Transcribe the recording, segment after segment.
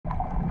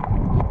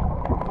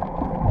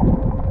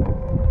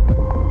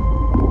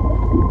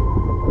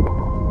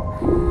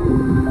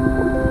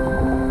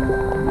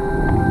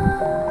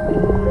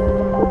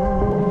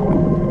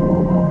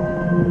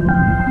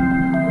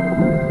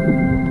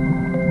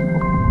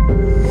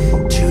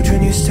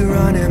to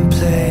run and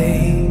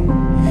play.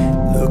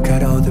 Look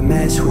at all the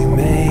mess we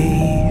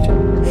made.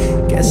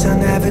 Guess I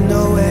never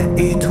know where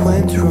it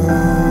went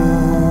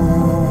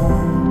wrong.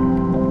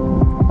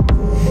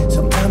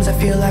 Sometimes I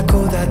feel like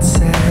all that's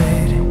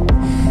said,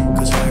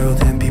 'cause viral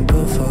then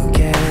people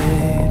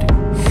forget.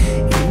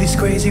 In this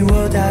crazy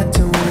world I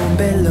don't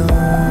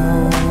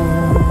belong.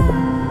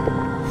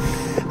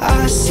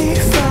 I see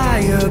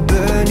fire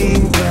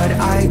burning but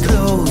I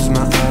close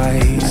my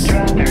eyes.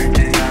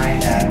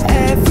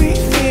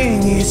 Everything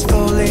is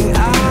falling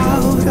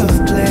out of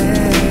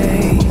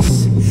place.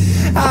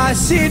 I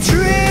see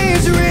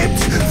trees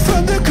ripped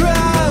from the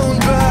ground,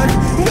 but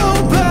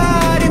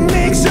nobody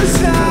makes a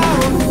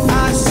sound.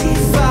 I see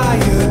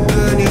fire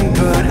burning,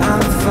 but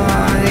I'm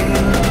fine.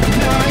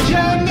 I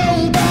am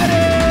nobody.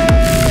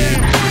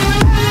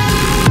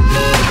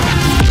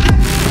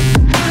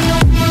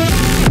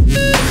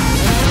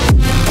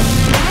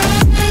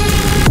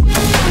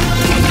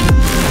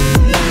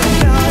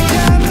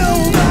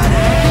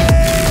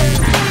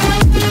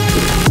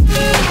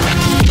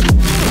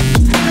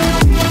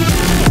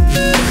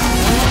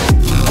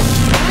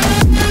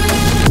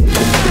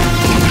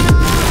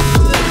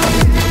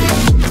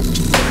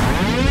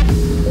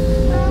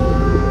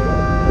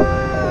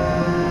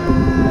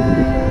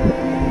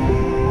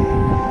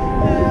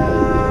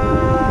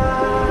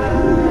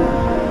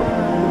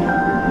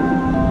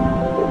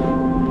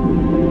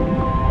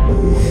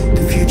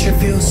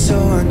 Feels so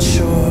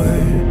unsure.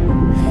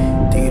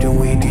 Didn't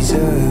we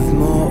deserve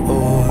more?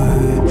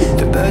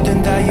 The burden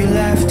that you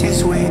left is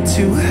way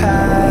too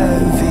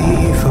heavy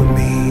for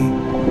me.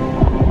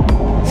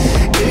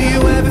 Do you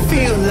ever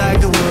feel like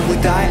the world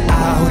would die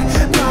out?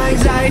 My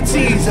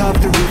anxieties off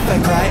the roof, I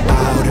cry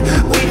out.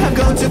 We have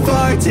gone too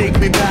far, take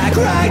me back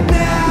right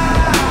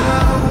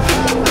now.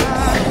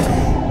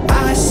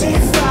 I see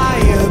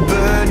fire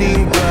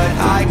burning, but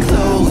I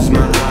close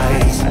my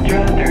eyes.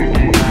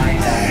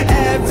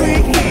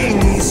 Everything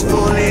is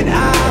falling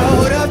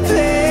out of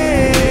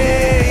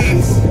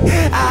place.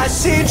 I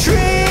see trees